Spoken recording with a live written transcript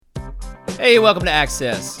Hey, welcome to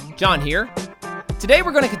Access. John here. Today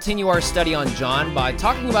we're going to continue our study on John by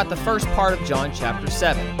talking about the first part of John chapter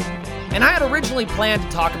 7. And I had originally planned to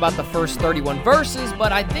talk about the first 31 verses,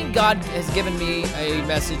 but I think God has given me a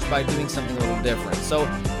message by doing something a little different. So,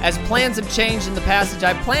 as plans have changed in the passage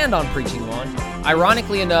I planned on preaching on,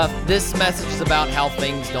 ironically enough, this message is about how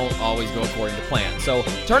things don't always go according to plan. So,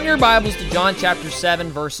 turn your Bibles to John chapter 7,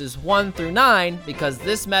 verses 1 through 9, because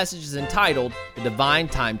this message is entitled The Divine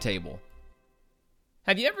Timetable.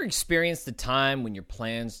 Have you ever experienced a time when your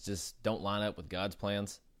plans just don't line up with God's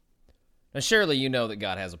plans? Now, surely you know that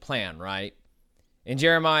God has a plan, right? In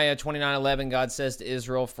Jeremiah 29:11, God says to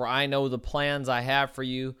Israel, "For I know the plans I have for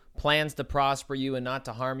you, plans to prosper you and not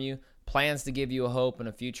to harm you, plans to give you a hope and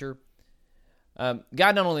a future." God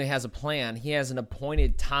not only has a plan, he has an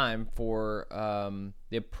appointed time for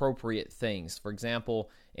the appropriate things. For example,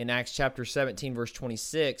 in Acts chapter 17, verse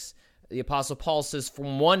 26, the Apostle Paul says,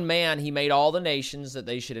 "From one man he made all the nations that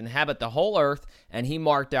they should inhabit the whole earth, and he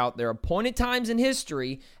marked out their appointed times in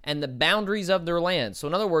history and the boundaries of their land." So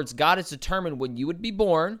in other words, God has determined when you would be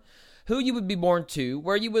born, who you would be born to,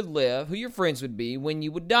 where you would live, who your friends would be, when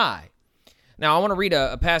you would die. Now, I want to read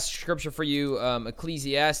a passage of Scripture for you,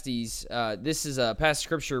 Ecclesiastes. This is a passage of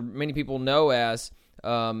Scripture many people know as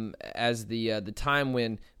the time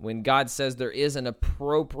when God says there is an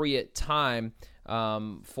appropriate time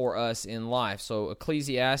for us in life. So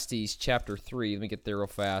Ecclesiastes chapter 3, let me get there real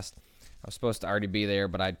fast. I was supposed to already be there,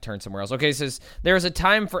 but I turned somewhere else. Okay, it says, "There is a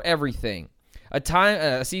time for everything,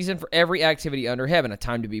 a season for every activity under heaven, a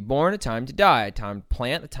time to be born, a time to die, a time to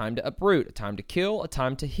plant, a time to uproot, a time to kill, a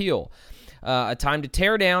time to heal, a time to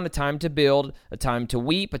tear down, a time to build, a time to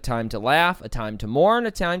weep, a time to laugh, a time to mourn,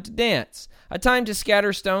 a time to dance, a time to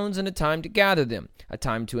scatter stones and a time to gather them, a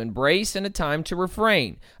time to embrace and a time to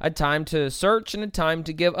refrain, a time to search and a time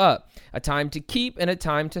to give up, a time to keep and a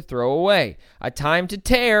time to throw away, a time to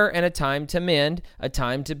tear and a time to mend, a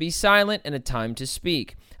time to be silent and a time to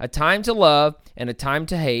speak, a time to love and a time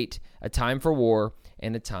to hate, a time for war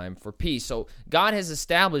and a time for peace." So God has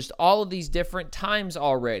established all of these different times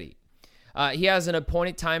already. He has an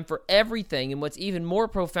appointed time for everything, and what's even more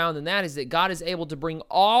profound than that is that God is able to bring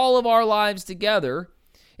all of our lives together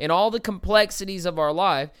and all the complexities of our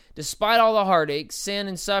life, despite all the heartache, sin,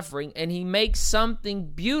 and suffering, and he makes something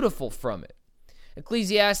beautiful from it.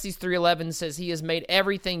 Ecclesiastes 3:11 says he has made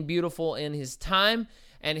everything beautiful in his time,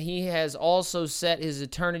 and he has also set his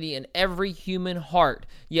eternity in every human heart,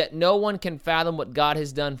 yet no one can fathom what God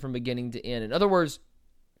has done from beginning to end. In other words,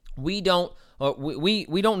 we don't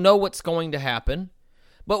know what's going to happen,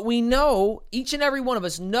 but we know, each and every one of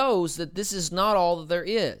us knows that this is not all that there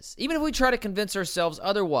is. Even if we try to convince ourselves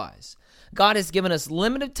otherwise, God has given us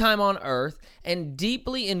limited time on earth, and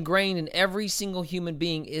deeply ingrained in every single human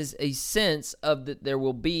being is a sense of that there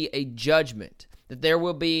will be a judgment, that there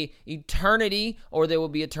will be eternity or there will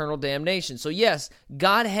be eternal damnation. So yes,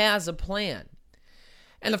 God has a plan.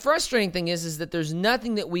 And the frustrating thing is that there's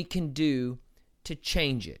nothing that we can do to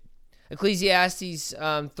change it. Ecclesiastes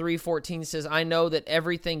 3:14 says, "I know that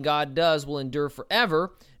everything God does will endure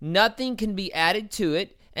forever. Nothing can be added to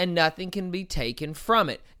it, and nothing can be taken from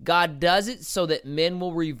it. God does it so that men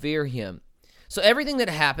will revere him." So everything that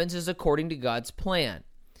happens is according to God's plan.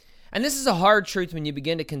 And this is a hard truth when you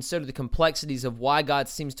begin to consider the complexities of why God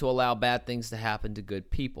seems to allow bad things to happen to good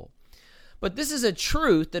people. But this is a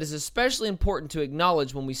truth that is especially important to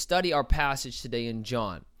acknowledge when we study our passage today in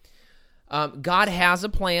John. God has a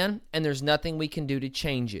plan, and there's nothing we can do to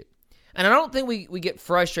change it. And I don't think we get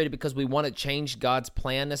frustrated because we want to change God's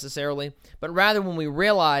plan necessarily, but rather when we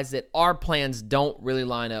realize that our plans don't really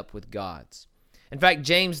line up with God's. In fact,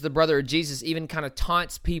 James, the brother of Jesus, even kind of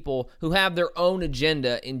taunts people who have their own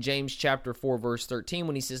agenda in James chapter 4, verse 13,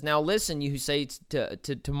 when he says, "Now listen, you who say to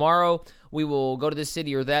tomorrow we will go to this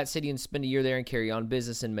city or that city and spend a year there and carry on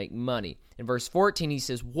business and make money." In verse 14, he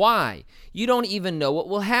says, "Why? You don't even know what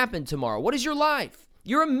will happen tomorrow. What is your life?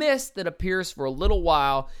 You're a mist that appears for a little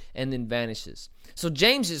while and then vanishes." So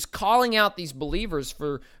James is calling out these believers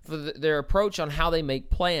for their approach on how they make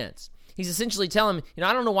plans. He's essentially telling them,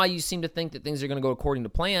 I don't know why you seem to think that things are going to go according to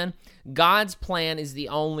plan. God's plan is the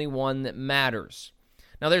only one that matters.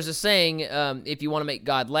 Now, there's a saying, if you want to make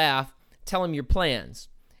God laugh, tell him your plans.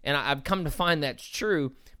 And I've come to find that's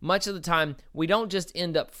true. Much of the time, we don't just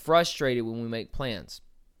end up frustrated when we make plans.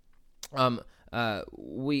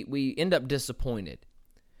 We end up disappointed.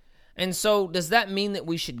 And so, does that mean that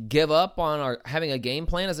we should give up on having a game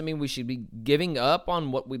plan? Does it mean we should be giving up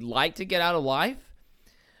on what we'd like to get out of life?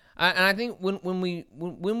 And I think when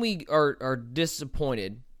we are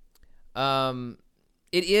disappointed,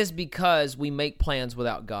 it is because we make plans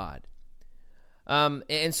without God.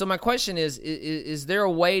 And so my question is there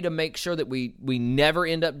a way to make sure that we never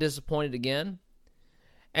end up disappointed again?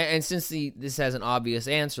 And since this has an obvious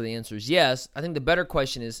answer, the answer is yes. I think the better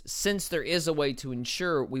question is, since there is a way to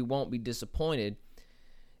ensure we won't be disappointed,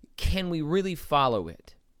 can we really follow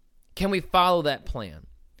it? Can we follow that plan?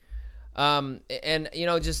 And,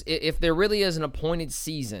 just if there really is an appointed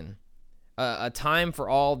season, a time for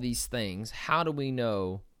all these things, how do we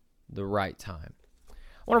know the right time? I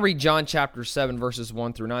want to read John chapter 7, verses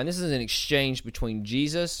 1 through 9. This is an exchange between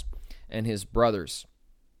Jesus and his brothers.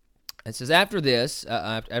 It says, after this,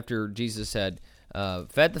 after Jesus had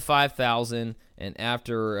fed the 5,000, and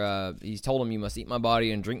after he's told them, you must eat my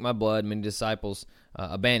body and drink my blood, many disciples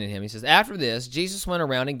abandoned him. He says, after this, Jesus went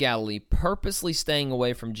around in Galilee, purposely staying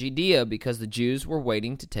away from Judea because the Jews were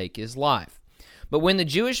waiting to take his life. But when the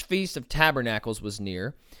Jewish feast of Tabernacles was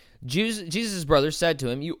near, Jesus' brothers said to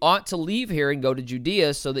him, you ought to leave here and go to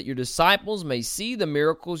Judea so that your disciples may see the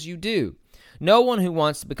miracles you do. No one who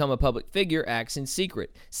wants to become a public figure acts in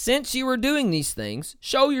secret. Since you are doing these things,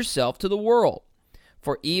 show yourself to the world.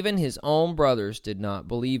 For even his own brothers did not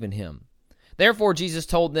believe in him. Therefore Jesus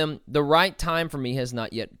told them, the right time for me has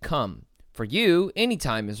not yet come. For you, any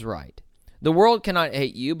time is right. The world cannot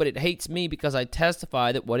hate you, but it hates me because I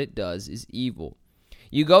testify that what it does is evil.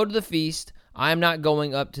 You go to the feast. I am not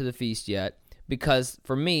going up to the feast yet, because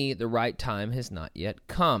for me the right time has not yet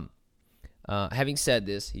come. Having said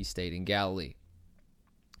this, he stayed in Galilee.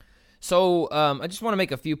 So I just want to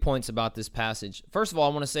make a few points about this passage. First of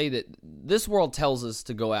all, I want to say that this world tells us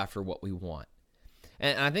to go after what we want.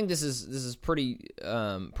 And I think this is pretty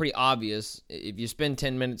obvious. If you spend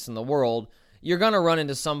 10 minutes in the world, you're going to run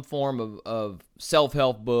into some form of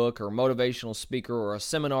self-help book or motivational speaker or a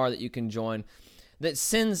seminar that you can join that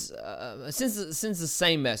sends the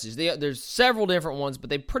same message. There's several different ones,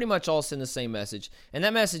 but they pretty much all send the same message. And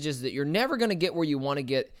that message is that you're never going to get where you want to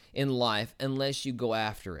get in life unless you go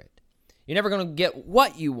after it. You're never going to get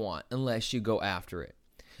what you want unless you go after it.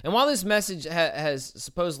 And while this message has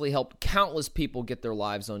supposedly helped countless people get their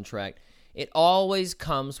lives on track, it always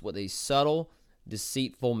comes with a subtle,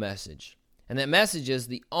 deceitful message. And that message is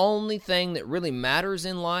the only thing that really matters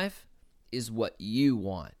in life is what you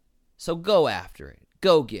want. So go after it.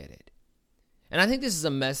 Go get it. And I think this is a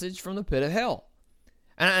message from the pit of hell.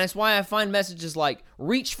 And that's why I find messages like,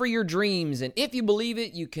 reach for your dreams, and if you believe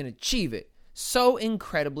it, you can achieve it, so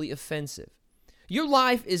incredibly offensive. Your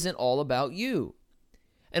life isn't all about you.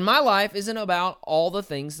 And my life isn't about all the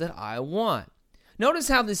things that I want. Notice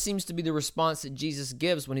how this seems to be the response that Jesus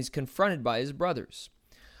gives when he's confronted by his brothers.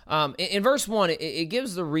 In verse 1, it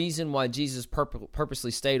gives the reason why Jesus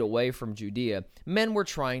purposely stayed away from Judea. Men were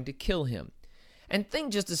trying to kill him. And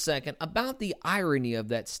think just a second about the irony of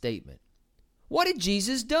that statement. What had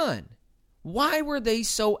Jesus done? Why were they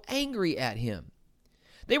so angry at him?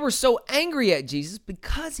 They were so angry at Jesus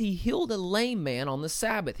because he healed a lame man on the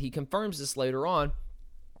Sabbath. He confirms this later on,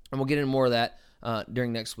 and we'll get into more of that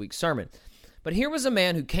during next week's sermon. But here was a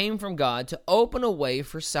man who came from God to open a way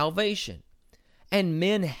for salvation. And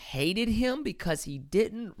men hated him because he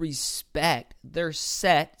didn't respect their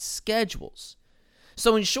set schedules.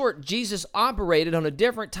 So in short, Jesus operated on a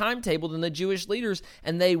different timetable than the Jewish leaders,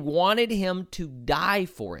 and they wanted him to die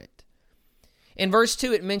for it. In verse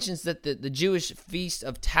 2, it mentions that the Jewish Feast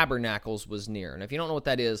of Tabernacles was near. And if you don't know what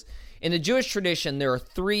that is, in the Jewish tradition, there are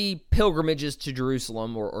 3 pilgrimages to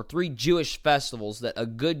Jerusalem, or 3 Jewish festivals that a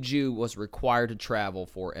good Jew was required to travel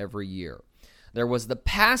for every year. There was the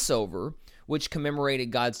Passover, which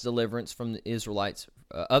commemorated God's deliverance from the Israelites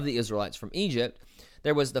from Egypt.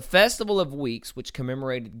 There was the Festival of Weeks, which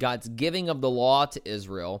commemorated God's giving of the law to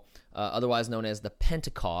Israel, otherwise known as the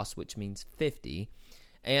Pentecost, which means 50.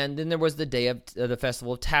 And then there was the day of the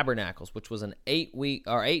Festival of Tabernacles, which was an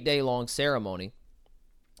 8-day-long ceremony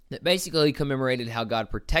that basically commemorated how God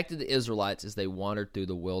protected the Israelites as they wandered through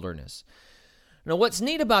the wilderness. Now, what's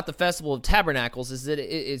neat about the Festival of Tabernacles is that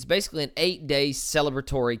it's basically an 8-day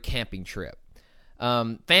celebratory camping trip.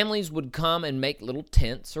 Families would come and make little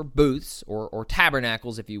tents or booths or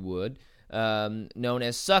tabernacles, if you would, known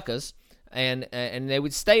as sukkahs, and they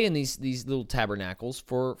would stay in these little tabernacles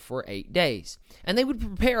for 8 days. And they would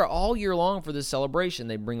prepare all year long for this celebration.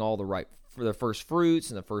 They'd bring all for the first fruits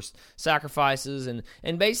and the first sacrifices,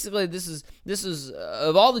 and basically this is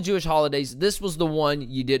of all the Jewish holidays, this was the one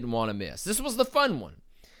you didn't want to miss. This was the fun one.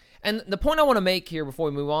 And the point I want to make here before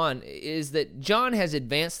we move on is that John has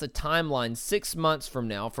advanced the timeline 6 months from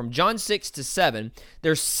now, from John 6 to 7.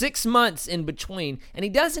 There's 6 months in between, and he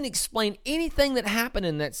doesn't explain anything that happened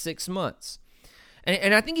in that 6 months.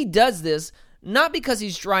 And I think he does this not because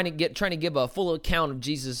he's trying to give a full account of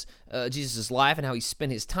Jesus's life and how he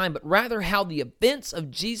spent his time, but rather how the events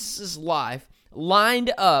of Jesus's life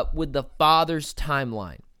lined up with the Father's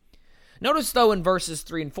timeline. Notice, though, in verses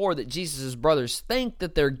 3 and 4 that Jesus' brothers think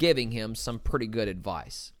that they're giving him some pretty good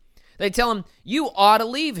advice. They tell him, you ought to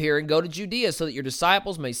leave here and go to Judea so that your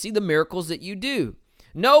disciples may see the miracles that you do.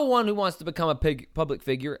 No one who wants to become a public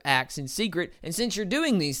figure acts in secret, and since you're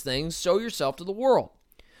doing these things, show yourself to the world.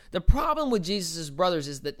 The problem with Jesus' brothers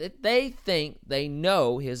is that they think they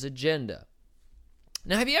know his agenda.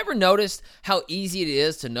 Now, have you ever noticed how easy it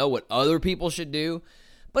is to know what other people should do?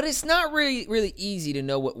 But it's not really easy to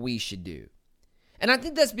know what we should do. And I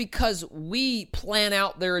think that's because we plan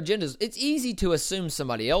out their agendas. It's easy to assume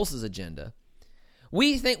somebody else's agenda.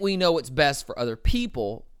 We think we know what's best for other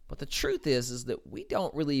people, but the truth is that we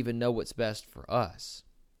don't really even know what's best for us.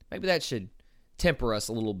 Maybe that should temper us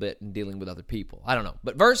a little bit in dealing with other people. I don't know.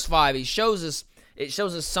 But verse 5, it shows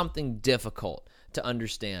us something difficult to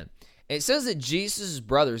understand. It says that Jesus'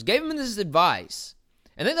 brothers gave him this advice,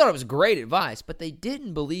 and they thought it was great advice, but they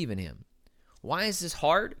didn't believe in him. Why is this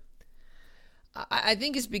hard? I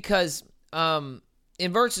think it's because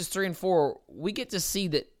in verses 3 and 4, we get to see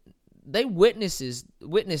that they witnessed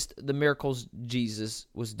the miracles Jesus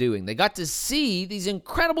was doing. They got to see these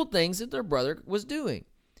incredible things that their brother was doing.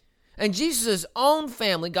 And Jesus' own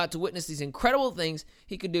family got to witness these incredible things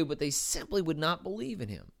he could do, but they simply would not believe in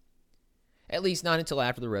him. At least not until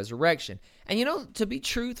after the resurrection. And to be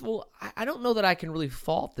truthful, I don't know that I can really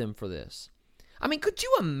fault them for this. I mean, could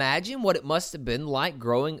you imagine what it must have been like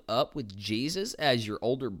growing up with Jesus as your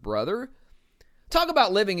older brother? Talk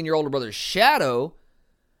about living in your older brother's shadow.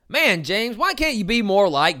 Man, James, why can't you be more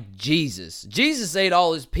like Jesus? Jesus ate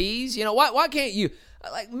all his peas. Why can't you?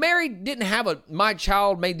 Like, Mary didn't have my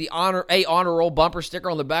child made the honor roll bumper sticker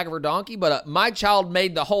on the back of her donkey, but my child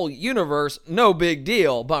made the whole universe no big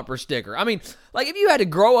deal bumper sticker. I mean, like, if you had to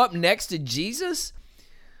grow up next to Jesus,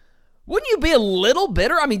 wouldn't you be a little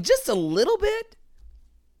bitter? I mean, just a little bit?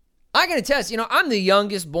 I can attest, I'm the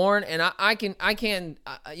youngest born, and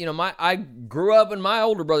I grew up in my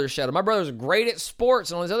older brother's shadow. My brother's great at sports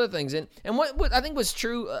and all these other things. And what I think was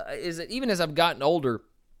true is that even as I've gotten older,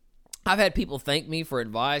 I've had people thank me for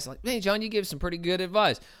advice. Like, hey, John, you give some pretty good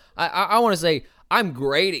advice. I want to say I'm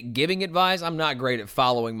great at giving advice. I'm not great at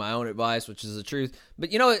following my own advice, which is the truth. But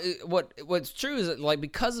what's true is that, like,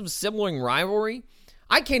 because of sibling rivalry,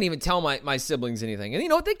 I can't even tell my siblings anything. And you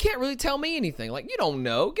know what? They can't really tell me anything. Like, you don't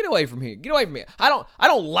know. Get away from here. Get away from me. I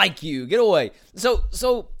don't like you. Get away.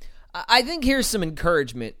 So I think here's some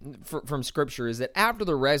encouragement from Scripture is that after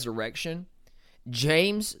the resurrection,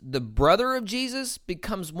 James, the brother of Jesus,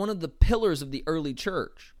 becomes one of the pillars of the early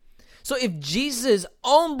church. So if Jesus'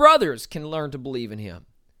 own brothers can learn to believe in him,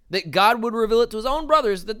 that God would reveal it to his own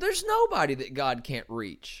brothers, that there's nobody that God can't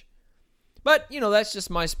reach. But, that's just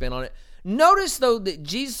my spin on it. Notice, though, that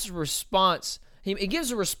Jesus' response, he gives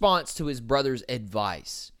a response to his brother's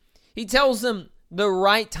advice. He tells them the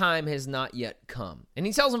right time has not yet come. And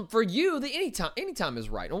he tells them, for you, the anytime is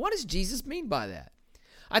right. And what does Jesus mean by that?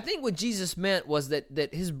 I think what Jesus meant was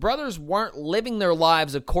that his brothers weren't living their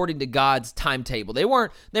lives according to God's timetable. They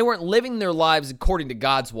weren't living their lives according to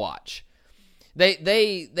God's watch.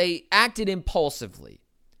 They acted impulsively.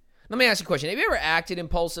 Let me ask you a question. Have you ever acted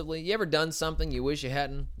impulsively? You ever done something you wish you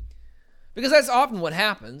hadn't? Because that's often what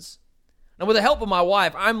happens. And with the help of my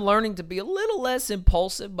wife, I'm learning to be a little less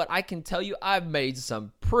impulsive, but I can tell you I've made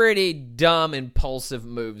some pretty dumb impulsive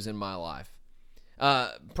moves in my life.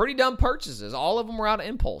 Pretty dumb purchases. All of them were out of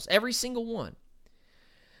impulse. Every single one.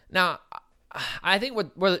 Now, I think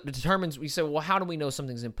what determines, we say, well, how do we know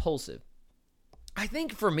something's impulsive? I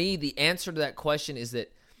think for me, the answer to that question is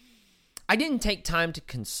that I didn't take time to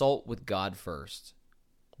consult with God first.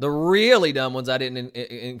 The really dumb ones I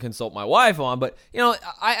didn't consult my wife on, but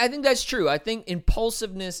I think that's true. I think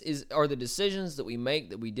impulsiveness are the decisions that we make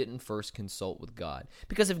that we didn't first consult with God.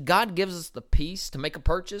 Because if God gives us the peace to make a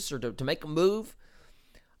purchase or to make a move,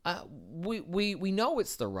 we know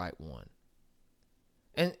it's the right one.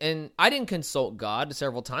 And I didn't consult God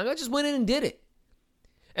several times. I just went in and did it.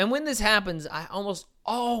 And when this happens, I almost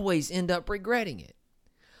always end up regretting it.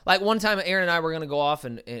 Like one time, Aaron and I were going to go off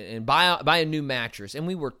and buy a new mattress, and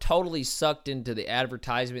we were totally sucked into the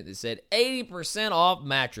advertisement that said 80% off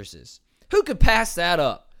mattresses. Who could pass that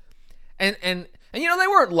up? And they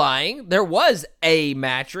weren't lying. There was a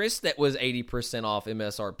mattress that was 80% off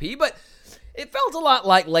MSRP, but it felt a lot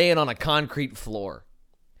like laying on a concrete floor.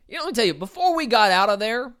 Let me tell you, before we got out of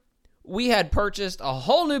there, we had purchased a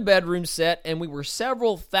whole new bedroom set, and we were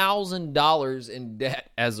several $1,000s in debt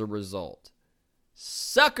as a result.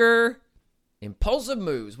 Sucker. Impulsive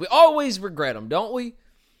moves. We always regret them, don't we?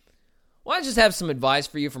 Well, I just have some advice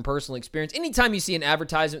for you from personal experience. Anytime you see an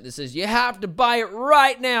advertisement that says you have to buy it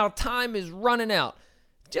right now, time is running out,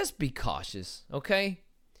 just be cautious, okay?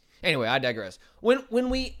 Anyway, I digress. When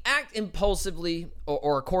we act impulsively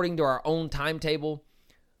or according to our own timetable,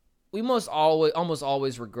 we almost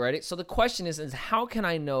always regret it. So the question is how can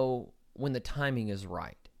I know when the timing is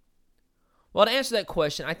right? Well, to answer that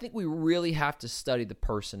question, I think we really have to study the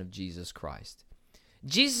person of Jesus Christ.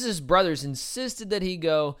 Jesus' brothers insisted that he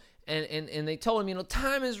go, and they told him,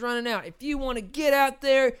 time is running out. If you want to get out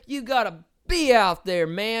there, you got to be out there,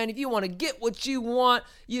 man. If you want to get what you want,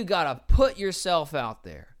 you got to put yourself out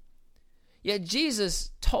there. Yet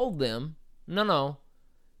Jesus told them, no,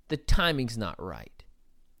 the timing's not right.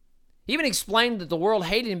 He even explained that the world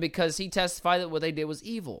hated him because he testified that what they did was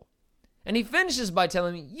evil. And he finishes by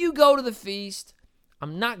telling me, you go to the feast.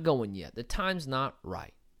 I'm not going yet. The time's not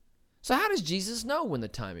right. So how does Jesus know when the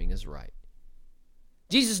timing is right?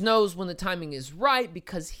 Jesus knows when the timing is right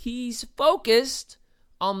because he's focused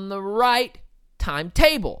on the right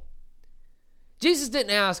timetable. Jesus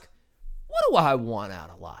didn't ask, what do I want out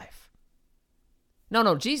of life?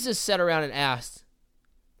 No, Jesus sat around and asked,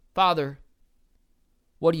 Father,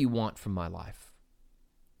 what do you want from my life?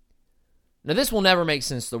 Now, this will never make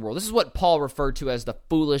sense to the world. This is what Paul referred to as the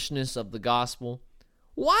foolishness of the gospel.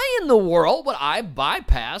 Why in the world would I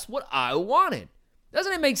bypass what I wanted?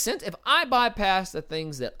 Doesn't it make sense? If I bypass the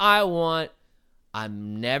things that I want,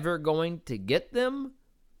 I'm never going to get them.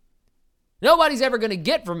 Nobody's ever going to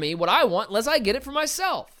get from me what I want unless I get it for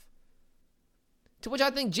myself. To which I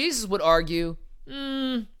think Jesus would argue,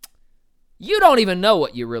 you don't even know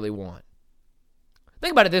what you really want.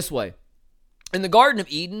 Think about it this way. In the Garden of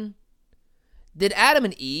Eden, did Adam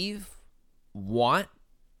and Eve want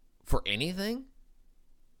for anything?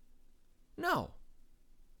 No.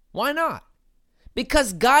 Why not?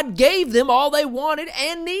 Because God gave them all they wanted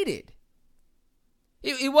and needed.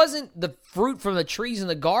 It wasn't the fruit from the trees in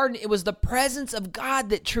the garden. It was the presence of God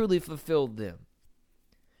that truly fulfilled them.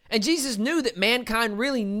 And Jesus knew that mankind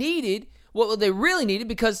really needed what they really needed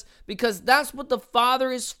because that's what the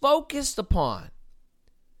Father is focused upon.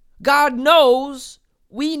 God knows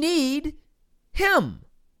we need him.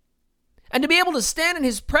 And to be able to stand in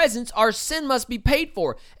his presence, our sin must be paid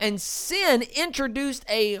for. And sin introduced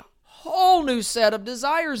a whole new set of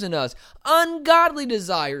desires in us. Ungodly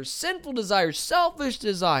desires, sinful desires, selfish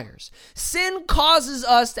desires. Sin causes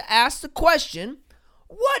us to ask the question,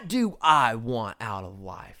 what do I want out of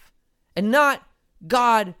life? And not,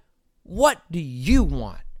 God, what do you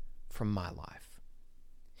want from my life?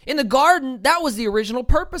 In the garden, that was the original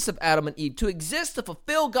purpose of Adam and Eve, to exist, to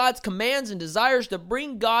fulfill God's commands and desires, to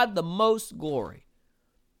bring God the most glory.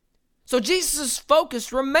 So Jesus'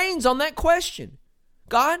 focus remains on that question.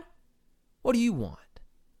 God, what do you want?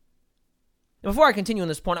 And before I continue on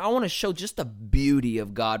this point, I want to show just the beauty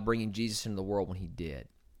of God bringing Jesus into the world when he did.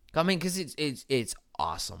 I mean, because it's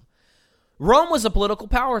awesome. Rome was a political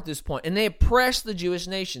power at this point, and they oppressed the Jewish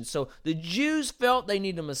nation. So the Jews felt they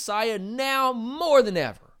needed a Messiah now more than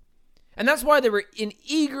ever. And that's why they were in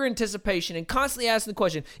eager anticipation and constantly asking the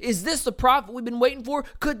question, is this the prophet we've been waiting for?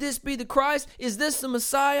 Could this be the Christ? Is this the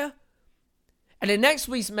Messiah? And in next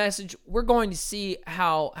week's message, we're going to see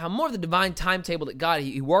how more of the divine timetable that God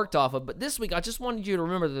he worked off of. But this week, I just wanted you to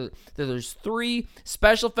remember that there's three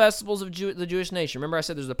special festivals of the Jewish nation. Remember I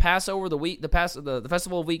said there's the Passover, the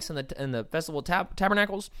Festival of Weeks, and the Festival of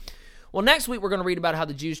Tabernacles? Well, next week, we're going to read about how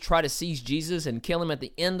the Jews try to seize Jesus and kill him at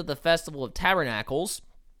the end of the Festival of Tabernacles.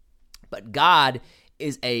 But God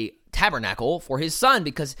is a tabernacle for his son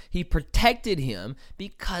because he protected him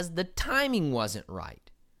because the timing wasn't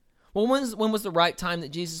right. Well, when was the right time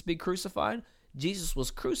that Jesus be crucified? Jesus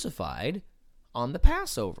was crucified on the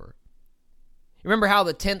Passover. Remember how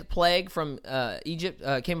the 10th plague from Egypt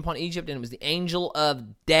came upon Egypt, and it was the angel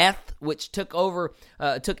of death, which took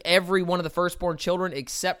every one of the firstborn children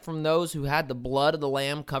except from those who had the blood of the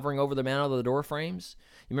lamb covering over the mantle of the door frames.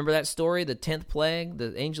 You remember that story, the 10th plague,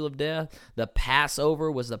 the angel of death? The Passover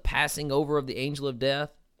was the passing over of the angel of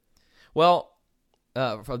death. Well,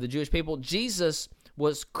 for the Jewish people, Jesus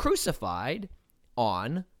was crucified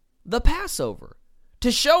on the Passover to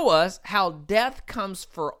show us how death comes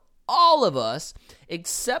for all of us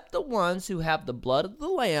except the ones who have the blood of the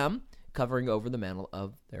Lamb covering over the mantle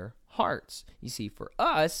of their hearts. You see, for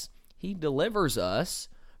us, he delivers us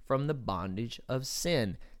from the bondage of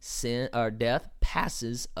sin. Death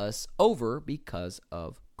passes us over because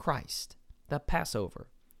of Christ, the Passover.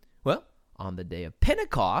 Well, on the day of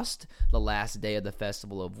Pentecost, the last day of the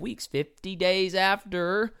Festival of Weeks, 50 days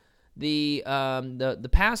after the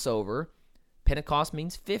Passover, Pentecost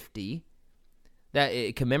means 50. that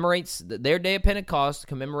it commemorates their day of Pentecost,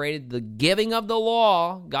 commemorated the giving of the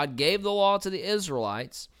law. God gave the law to the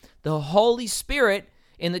Israelites. The Holy Spirit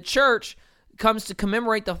in the church comes to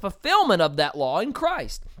commemorate the fulfillment of that law in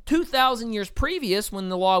Christ. 2,000 years previous, when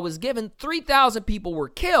the law was given, 3,000 people were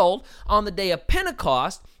killed on the day of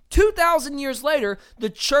Pentecost. 2,000 years later, the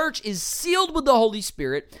church is sealed with the Holy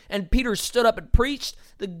Spirit, and Peter stood up and preached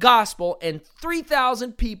the gospel, and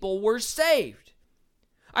 3,000 people were saved.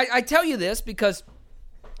 I tell you this because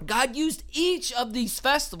God used each of these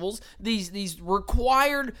festivals, these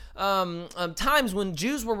required times when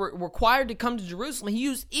Jews were required to come to Jerusalem. He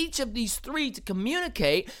used each of these three to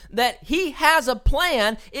communicate that he has a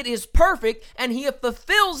plan, it is perfect, and he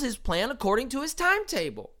fulfills his plan according to his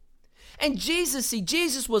timetable. And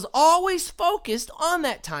Jesus was always focused on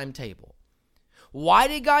that timetable. Why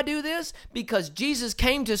did God do this? Because Jesus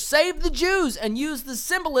came to save the Jews and use the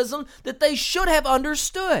symbolism that they should have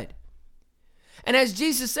understood. And as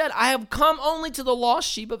Jesus said, I have come only to the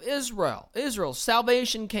lost sheep of Israel. Israel's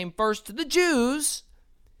salvation came first to the Jews,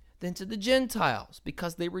 then to the Gentiles,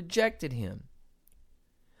 because they rejected him.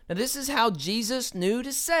 Now this is how Jesus knew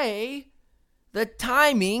to say the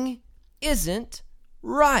timing isn't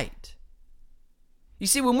right. You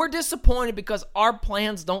see, when we're disappointed because our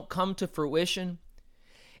plans don't come to fruition,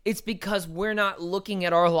 it's because we're not looking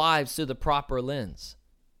at our lives through the proper lens.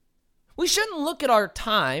 We shouldn't look at our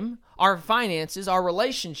time, our finances, our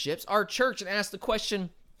relationships, our church, and ask the question,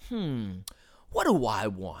 what do I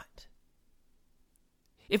want?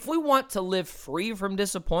 If we want to live free from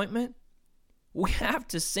disappointment, we have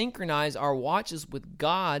to synchronize our watches with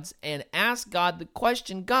God's and ask God the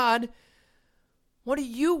question, God, what do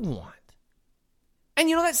you want? And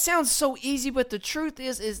that sounds so easy, but the truth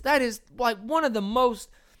is that is like one of the most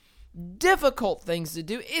difficult things to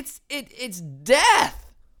do. It's death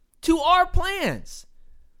to our plans.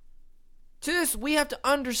 To this, we have to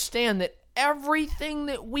understand that everything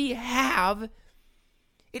that we have,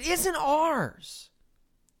 it isn't ours.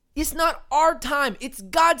 It's not our time. It's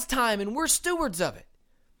God's time, and we're stewards of it.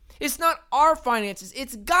 It's not our finances.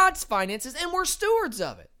 It's God's finances, and we're stewards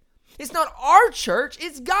of it. It's not our church,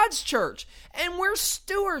 it's God's church, and we're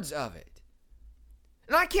stewards of it.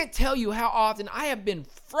 And I can't tell you how often I have been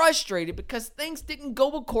frustrated because things didn't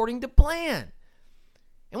go according to plan.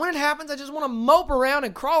 And when it happens, I just want to mope around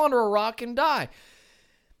and crawl under a rock and die.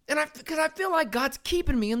 And because I feel like God's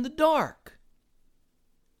keeping me in the dark.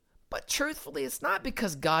 But truthfully, it's not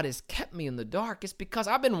because God has kept me in the dark. It's because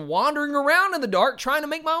I've been wandering around in the dark trying to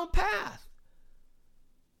make my own path.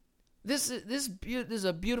 This is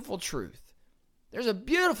a beautiful truth. There's a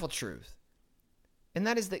beautiful truth. And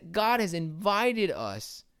that is that God has invited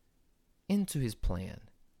us into his plan.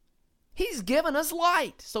 He's given us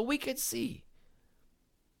light so we could see.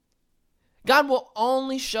 God will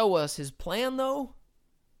only show us his plan, though,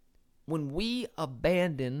 when we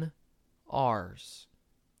abandon ours.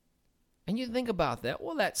 And you think about that,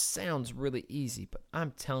 well, that sounds really easy, but I'm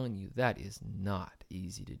telling you, that is not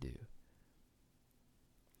easy to do.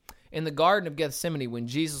 In the Garden of Gethsemane, when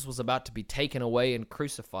Jesus was about to be taken away and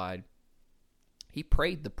crucified, he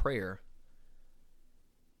prayed the prayer,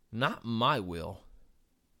 not my will,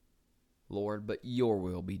 Lord, but your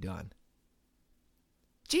will be done.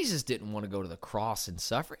 Jesus didn't want to go to the cross and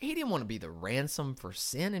suffer. He didn't want to be the ransom for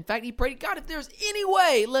sin. In fact, he prayed, God, if there's any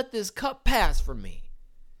way, let this cup pass from me.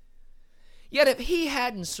 Yet if he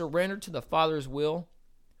hadn't surrendered to the Father's will,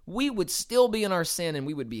 we would still be in our sin and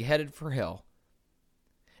we would be headed for hell.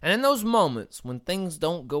 And in those moments when things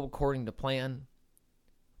don't go according to plan,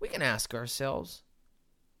 we can ask ourselves,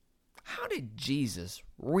 how did Jesus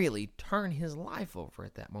really turn his life over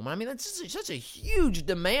at that moment? I mean, that's such a huge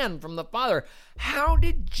demand from the Father. How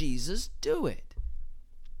did Jesus do it?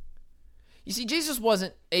 You see, Jesus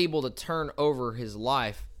wasn't able to turn over his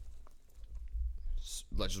life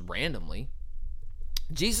just randomly.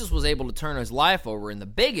 Jesus was able to turn his life over in the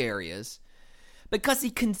big areas because he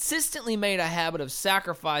consistently made a habit of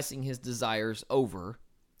sacrificing his desires over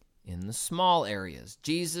in the small areas.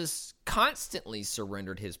 Jesus constantly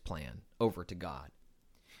surrendered his plan over to God.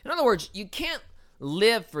 In other words, you can't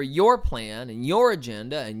live for your plan and your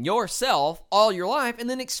agenda and yourself all your life and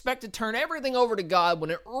then expect to turn everything over to God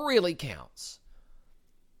when it really counts.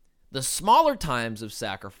 The smaller times of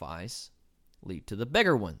sacrifice lead to the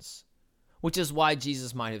bigger ones, which is why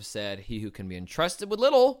Jesus might have said, he who can be entrusted with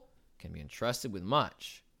little can be entrusted with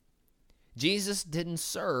much. Jesus didn't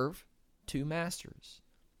serve two masters.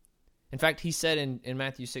 In fact, he said in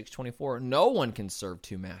Matthew 6:24, no one can serve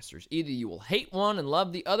two masters. Either you will hate one and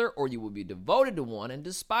love the other, or you will be devoted to one and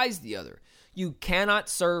despise the other. You cannot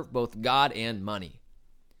serve both God and money.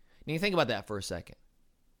 Now you think about that for a second.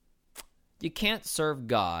 You can't serve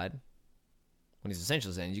God, what he's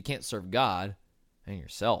essentially saying is you can't serve God and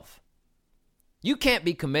yourself. You can't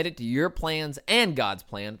be committed to your plans and God's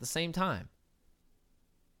plan at the same time.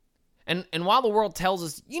 And while the world tells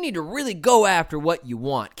us you need to really go after what you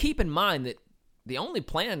want, keep in mind that the only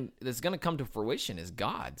plan that's going to come to fruition is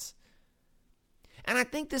God's. And I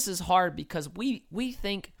think this is hard because we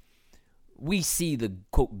think we see the,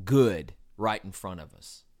 quote, good right in front of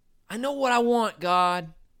us. I know what I want,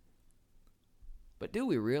 God. But do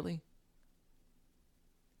we really?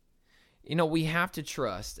 You know, we have to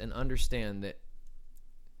trust and understand that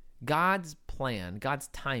God's plan, God's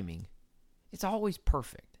timing, it's always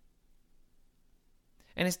perfect.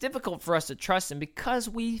 And it's difficult for us to trust him because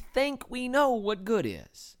we think we know what good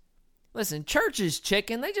is. Listen, church is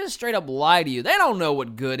chicken. They just straight up lie to you. They don't know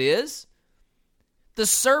what good is. The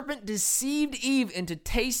serpent deceived Eve into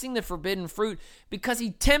tasting the forbidden fruit because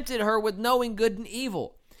he tempted her with knowing good and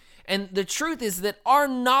evil. And the truth is that our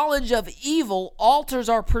knowledge of evil alters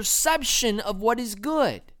our perception of what is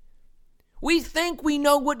good. We think we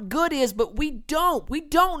know what good is, but we don't. We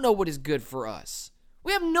don't know what is good for us.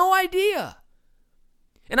 We have no idea.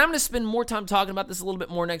 And I'm going to spend more time talking about this a little bit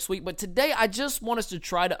more next week, but today I just want us to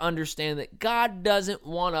try to understand that God doesn't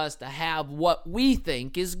want us to have what we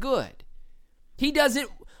think is good. He doesn't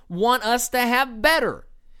want us to have better.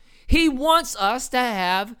 He wants us to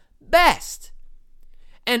have best.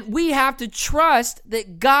 And we have to trust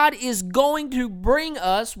that God is going to bring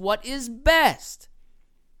us what is best.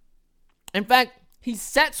 In fact, he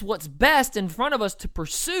sets what's best in front of us to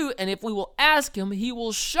pursue, and if we will ask him, he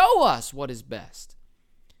will show us what is best.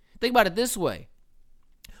 Think about it this way.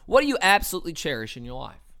 What do you absolutely cherish in your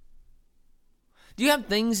life? Do you have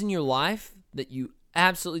things in your life that you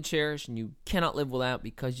absolutely cherish and you cannot live without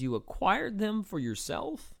because you acquired them for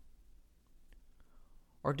yourself?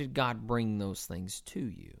 Or did God bring those things to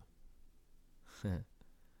you?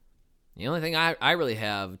 The only thing I really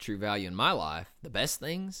have true value in my life, the best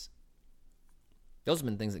things, those have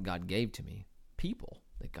been things that God gave to me, people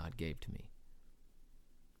that God gave to me.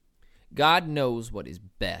 God knows what is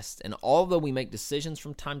best, and although we make decisions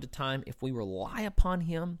from time to time, if we rely upon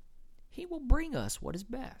him, he will bring us what is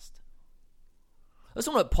best.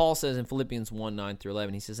 Listen to what Paul says in Philippians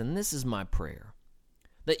 1:9-11. He says, "And this is my prayer,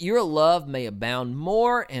 that your love may abound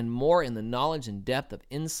more and more in the knowledge and depth of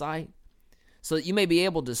insight, so that you may be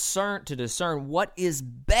able to discern what is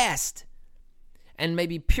best, and may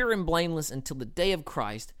be pure and blameless until the day of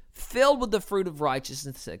Christ, filled with the fruit of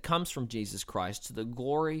righteousness that comes from Jesus Christ, to the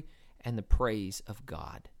glory and the praise of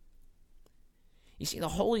God." You see, the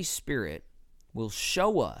Holy Spirit will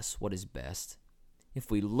show us what is best if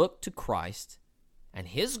we look to Christ and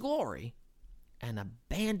his glory and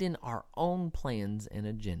abandon our own plans and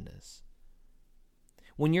agendas.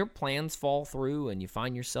 When your plans fall through and you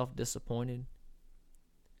find yourself disappointed,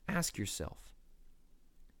 ask yourself,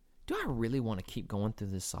 do I really want to keep going through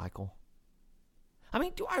this cycle? I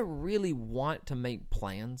mean, do I really want to make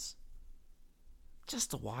plans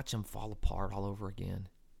just to watch them fall apart all over again?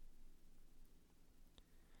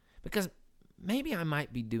 Because maybe I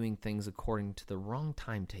might be doing things according to the wrong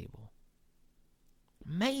timetable.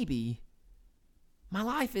 Maybe my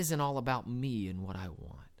life isn't all about me and what I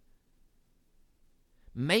want.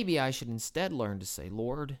 Maybe I should instead learn to say,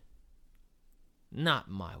 Lord, not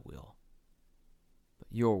my will, but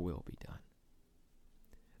your will be done.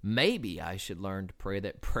 Maybe I should learn to pray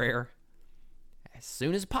that prayer as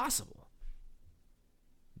soon as possible.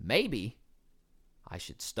 Maybe I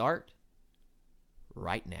should start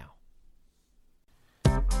right now.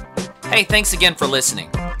 Hey, thanks again for listening.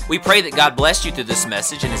 We pray that God blessed you through this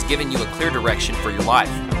message and has given you a clear direction for your life.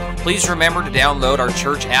 Please remember to download our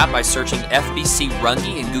church app by searching FBC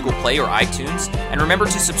Runge in Google Play or iTunes, and remember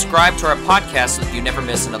to subscribe to our podcast so that you never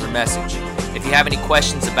miss another message. If you have any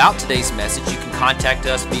questions about today's message, you can contact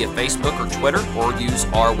us via Facebook or Twitter or use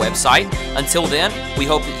our website. Until then, we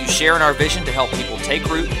hope that you share in our vision to help people take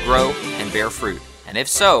root, grow, and bear fruit. And if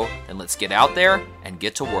so, then let's get out there and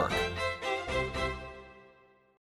get to work.